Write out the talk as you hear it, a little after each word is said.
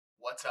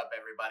What's up,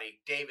 everybody?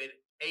 David,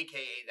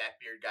 aka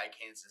That Beard Guy,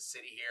 Kansas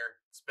City here.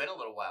 It's been a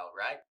little while,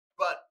 right?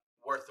 But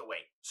worth the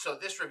wait. So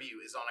this review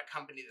is on a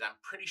company that I'm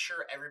pretty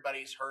sure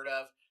everybody's heard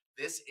of.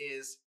 This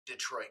is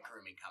Detroit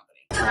Grooming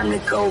Company. Time to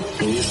go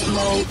beast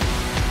mode.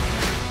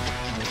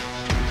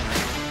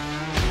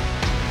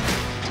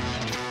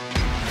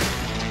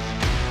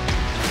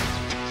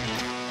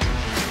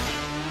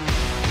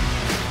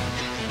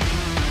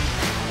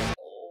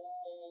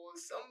 Oh,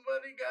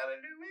 somebody got a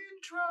new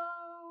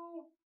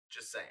intro.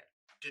 Just saying.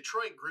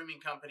 Detroit Grooming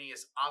Company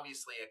is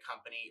obviously a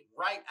company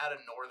right out of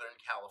Northern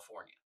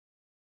California.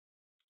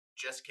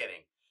 Just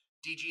kidding.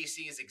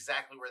 DGC is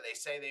exactly where they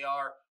say they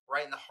are,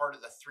 right in the heart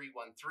of the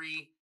 313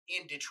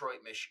 in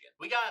Detroit, Michigan.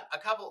 We got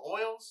a couple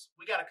oils,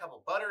 we got a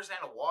couple butters,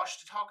 and a wash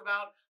to talk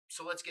about,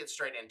 so let's get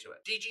straight into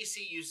it.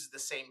 DGC uses the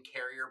same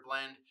carrier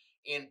blend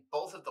in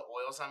both of the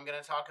oils I'm going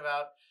to talk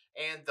about,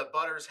 and the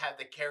butters have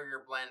the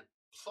carrier blend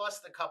plus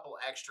the couple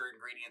extra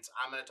ingredients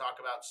I'm going to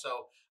talk about,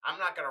 so I'm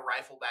not going to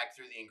rifle back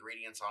through the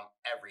ingredients on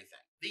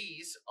everything.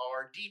 These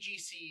are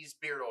DGC's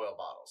beard oil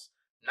bottles.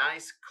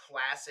 Nice,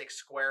 classic,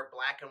 square,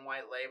 black and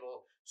white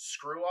label.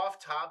 Screw off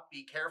top.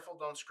 Be careful,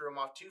 don't screw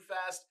them off too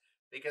fast,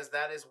 because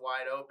that is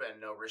wide open.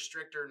 No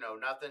restrictor, no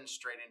nothing,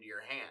 straight into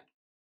your hand.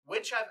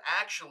 Which I've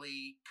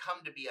actually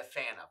come to be a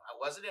fan of. I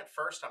wasn't at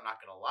first, I'm not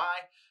going to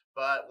lie,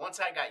 but once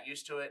I got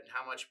used to it and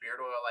how much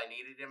beard oil I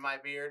needed in my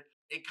beard,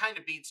 it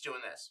kind of beats doing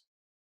this.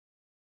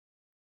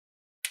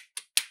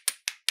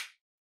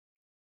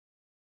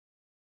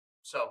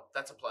 So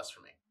that's a plus for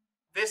me.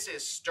 This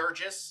is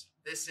Sturgis.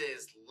 This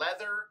is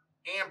leather,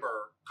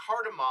 amber,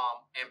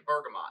 cardamom, and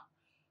bergamot.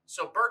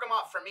 So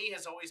bergamot for me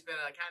has always been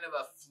a kind of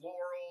a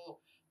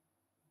floral,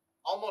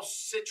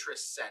 almost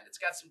citrus scent. It's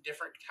got some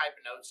different type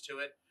of notes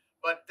to it,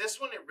 but this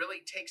one, it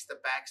really takes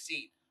the back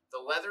seat. The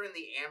leather and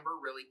the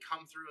amber really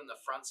come through in the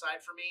front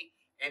side for me,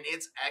 and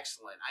it's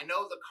excellent. I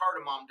know the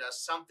cardamom does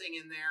something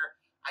in there.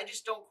 I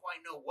just don't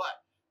quite know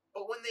what.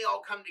 But when they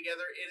all come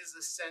together, it is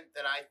a scent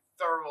that I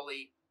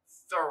thoroughly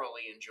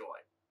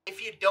enjoy.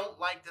 If you don't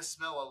like the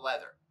smell of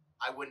leather,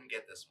 I wouldn't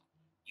get this one.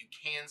 You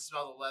can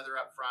smell the leather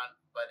up front,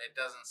 but it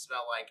doesn't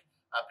smell like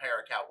a pair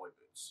of cowboy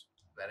boots.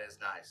 That is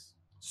nice.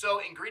 So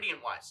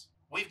ingredient-wise,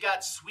 we've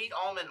got sweet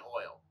almond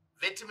oil,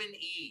 vitamin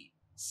E,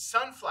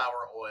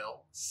 sunflower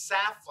oil,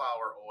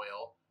 safflower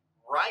oil,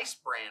 rice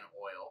bran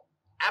oil,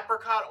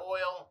 apricot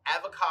oil,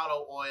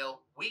 avocado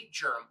oil, wheat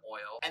germ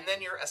oil, and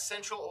then your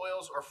essential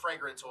oils or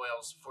fragrance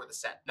oils for the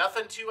scent.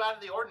 Nothing too out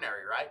of the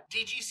ordinary, right?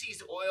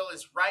 DGC's oil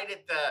is right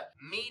at the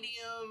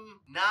medium,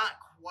 not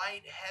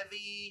quite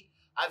heavy.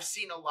 I've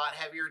seen a lot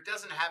heavier. It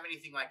doesn't have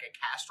anything like a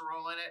castor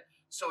oil in it,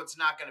 so it's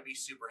not going to be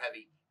super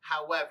heavy.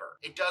 However,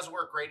 it does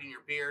work great in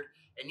your beard,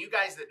 and you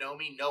guys that know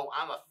me know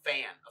I'm a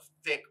fan of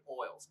thick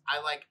oils.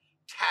 I like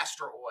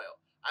castor oil.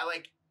 I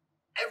like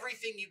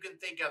everything you can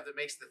think of that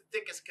makes the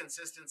thickest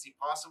consistency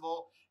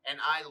possible, and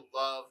I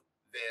love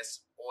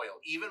this oil.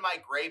 Even my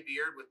gray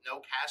beard with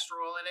no castor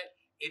oil in it,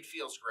 it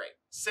feels great.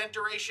 Scent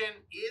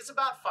duration is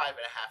about 5.5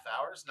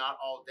 hours, not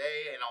all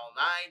day and all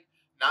night.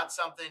 Not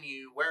something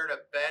you wear to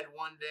bed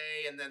one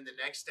day and then the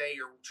next day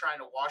you're trying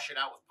to wash it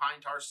out with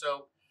pine tar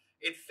soap.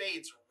 It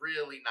fades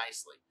really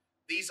nicely.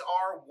 These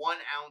are 1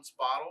 ounce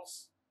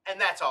bottles,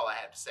 and that's all I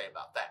have to say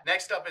about that.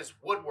 Next up is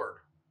Woodward.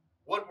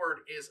 Woodward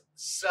is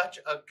such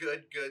a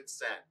good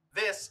scent.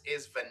 This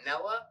is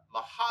vanilla,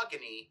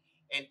 mahogany,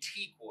 and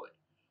teakwood.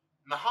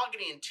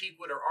 Mahogany and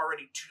teakwood are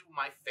already 2 of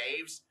my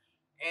faves,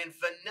 and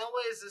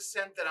vanilla is a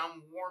scent that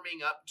I'm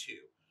warming up to.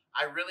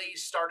 I really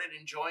started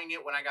enjoying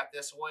it when I got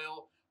this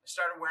oil. I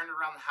started wearing it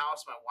around the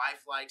house. My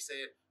wife likes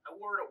it. I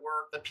wore it at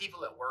work. The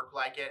people at work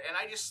like it, and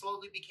I just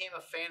slowly became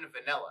a fan of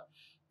vanilla.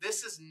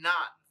 This is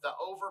not the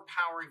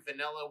overpowering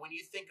vanilla when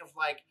you think of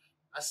like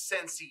a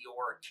Scentsy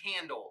or a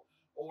candle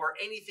or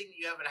anything that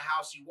you have in a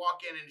house. You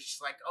walk in and it's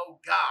just like, oh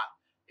God,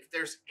 if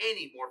there's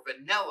any more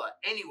vanilla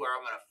anywhere,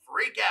 I'm going to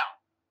freak out.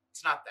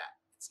 It's not that.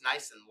 It's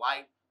nice and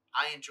light.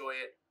 I enjoy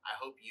it. I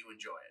hope you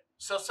enjoy it.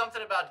 So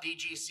something about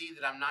DGC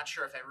that I'm not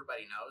sure if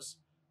everybody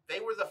knows. They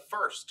were the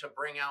first to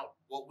bring out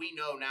what we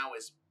know now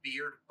as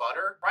beard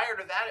butter. Prior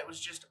to that, it was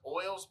just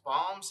oils,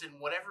 balms, and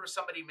whatever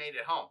somebody made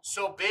at home.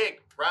 So big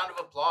round of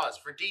applause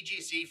for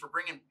DGC for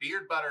bringing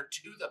beard butter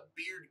to the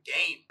beard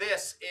game.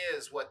 This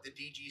is what the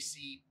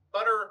DGC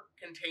butter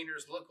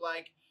containers look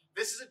like.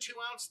 This is a 2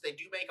 ounce. They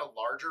do make a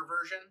larger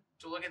version.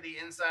 To look at the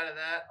inside of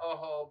that,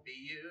 oh,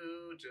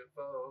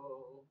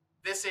 beautiful.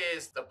 This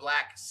is the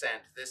black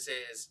scent. This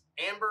is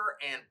amber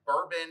and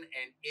bourbon,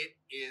 and it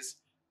is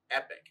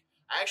epic.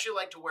 I actually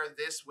like to wear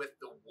this with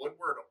the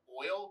Woodward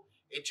oil.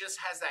 It just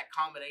has that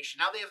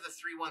combination. Now they have the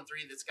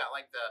 313 that's got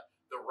like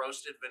the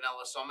roasted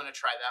vanilla, so I'm going to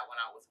try that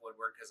one out with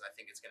Woodward because I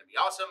think it's going to be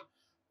awesome.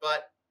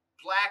 But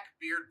black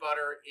beard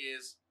butter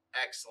is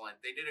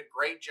excellent. They did a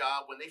great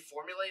job when they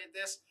formulated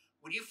this.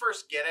 When you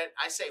first get it,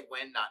 I say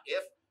when, not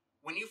if.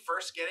 When you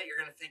first get it, you're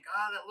going to think,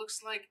 oh, that looks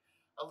like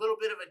a little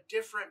bit of a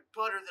different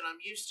butter than I'm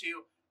used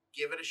to.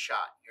 Give it a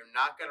shot. You're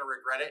not going to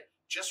regret it.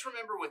 Just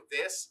remember with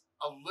this,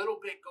 a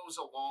little bit goes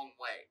a long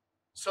way.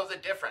 So the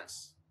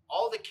difference,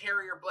 all the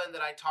carrier blend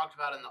that I talked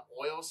about in the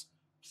oils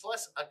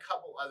plus a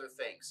couple other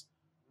things.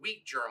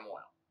 Wheat germ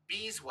oil,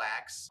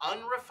 beeswax,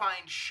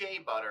 unrefined shea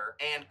butter,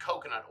 and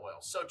coconut oil.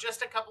 So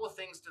just a couple of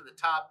things to the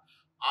top.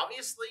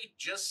 Obviously,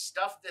 just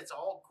stuff that's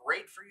all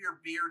great for your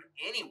beard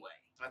anyway.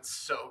 That's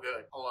so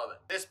good. I love it.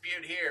 This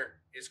beard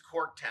here is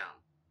Corktown.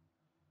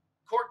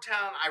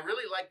 Corktown, I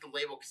really like the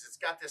label because it's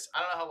got this,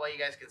 I don't know how well you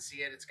guys can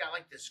see it, it's got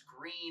like this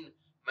green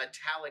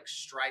metallic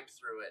stripe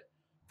through it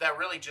that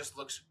really just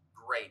looks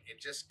great. It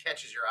just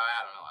catches your eye.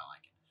 I don't know, I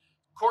like it.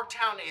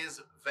 Corktown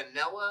is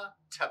vanilla,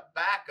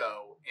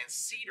 tobacco, and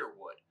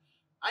cedarwood.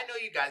 I know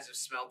you guys have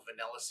smelled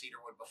vanilla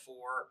cedarwood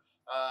before,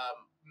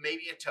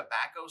 maybe a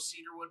tobacco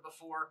cedarwood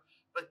before,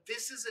 but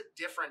this is a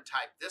different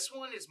type. This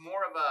one is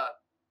more of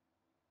a,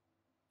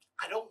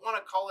 I don't want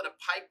to call it a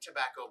pipe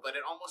tobacco, but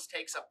it almost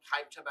takes a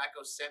pipe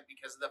tobacco scent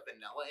because of the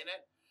vanilla in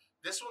it.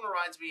 This one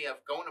reminds me of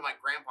going to my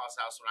grandpa's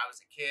house when I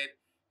was a kid.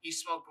 He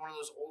smoked one of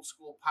those old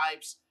school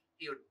pipes.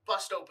 He would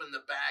bust open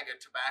the bag of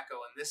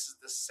tobacco, and this is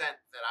the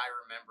scent that I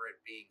remember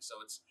it being.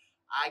 So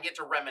I get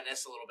to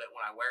reminisce a little bit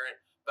when I wear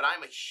it, but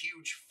I'm a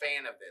huge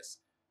fan of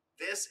this.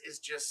 This is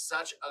just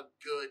such a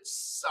good,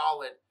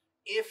 solid,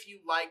 if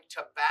you like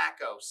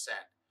tobacco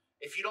scent.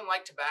 If you don't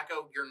like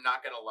tobacco, you're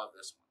not going to love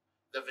this one.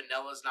 The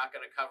vanilla is not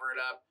going to cover it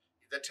up.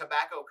 The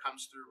tobacco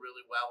comes through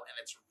really well, and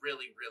it's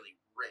really, really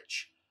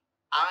rich.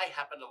 I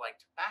happen to like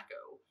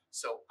tobacco,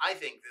 so I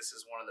think this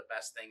is one of the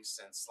best things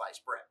since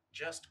sliced bread.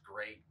 Just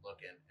great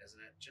looking,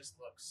 isn't it? Just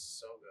looks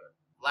so good.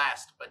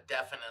 Last, but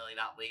definitely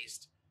not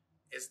least,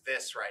 is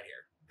this right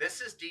here.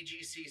 This is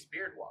DGC's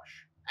beard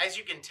wash. As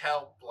you can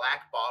tell,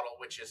 black bottle,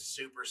 which is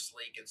super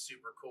sleek and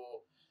super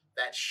cool.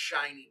 That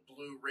shiny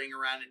blue ring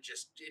around it,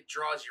 it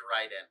draws you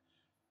right in.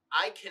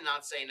 I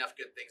cannot say enough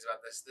good things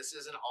about this. This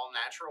is an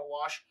all-natural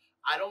wash.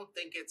 I don't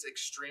think it's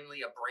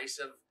extremely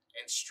abrasive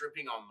and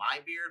stripping on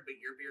my beard,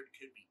 but your beard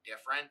could be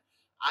different.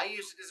 I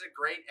use it as a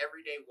great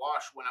everyday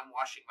wash when I'm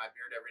washing my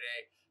beard every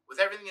day.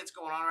 With everything that's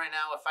going on right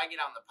now, if I get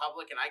out in the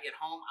public and I get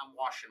home, I'm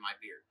washing my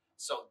beard.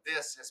 So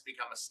this has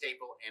become a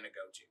staple and a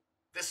go-to.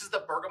 This is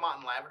the bergamot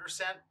and lavender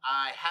scent.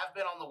 I have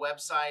been on the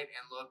website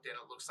and looked, and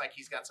it looks like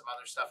he's got some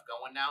other stuff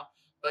going now.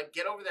 But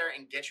get over there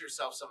and get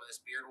yourself some of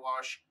this beard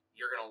wash.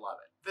 You're going to love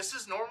it. This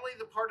is normally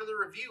the part of the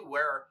review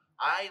where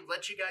I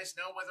let you guys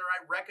know whether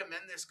I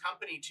recommend this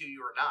company to you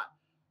or not.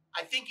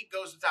 I think it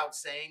goes without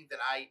saying that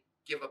I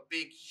give a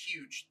big,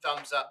 huge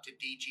thumbs up to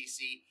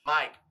DGC.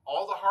 Mike,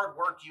 all the hard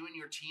work you and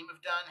your team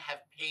have done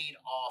have paid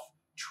off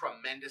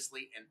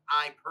tremendously, and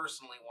I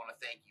personally want to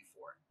thank you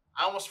for it.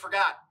 I almost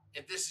forgot,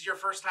 if this is your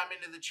first time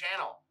into the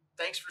channel,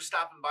 thanks for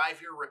stopping by.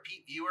 If you're a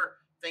repeat viewer,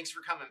 thanks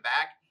for coming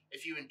back.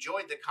 If you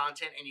enjoyed the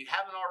content and you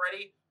haven't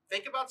already,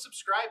 think about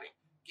subscribing.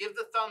 Give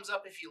the thumbs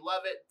up if you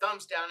love it,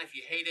 thumbs down if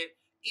you hate it.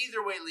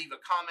 Either way, leave a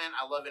comment.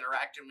 I love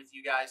interacting with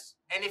you guys.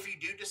 And if you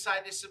do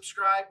decide to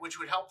subscribe, which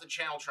would help the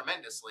channel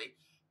tremendously,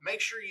 make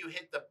sure you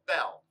hit the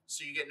bell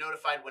so you get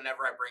notified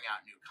whenever I bring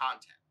out new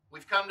content.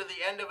 We've come to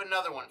the end of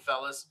another one,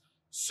 fellas.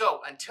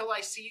 So until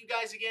I see you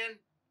guys again,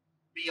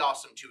 be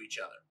awesome to each other.